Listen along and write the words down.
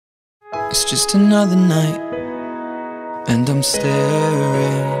It's just another night, and I'm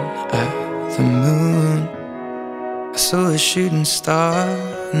staring at the moon. I saw a shooting star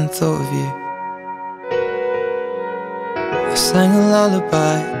and thought of you. I sang a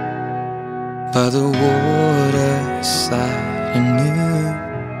lullaby by the waterside and knew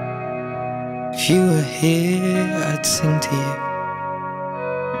if you were here, I'd sing to you.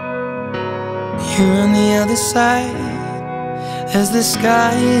 You're on the other side as the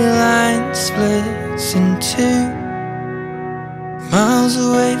skyline splits in two, miles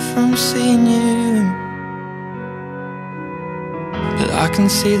away from seeing you. But I can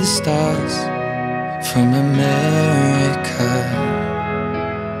see the stars from America.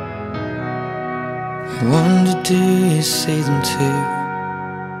 I wonder, do you see them too?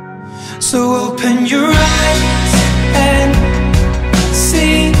 So open your eyes and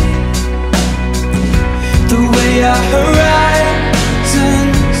see the way our horizon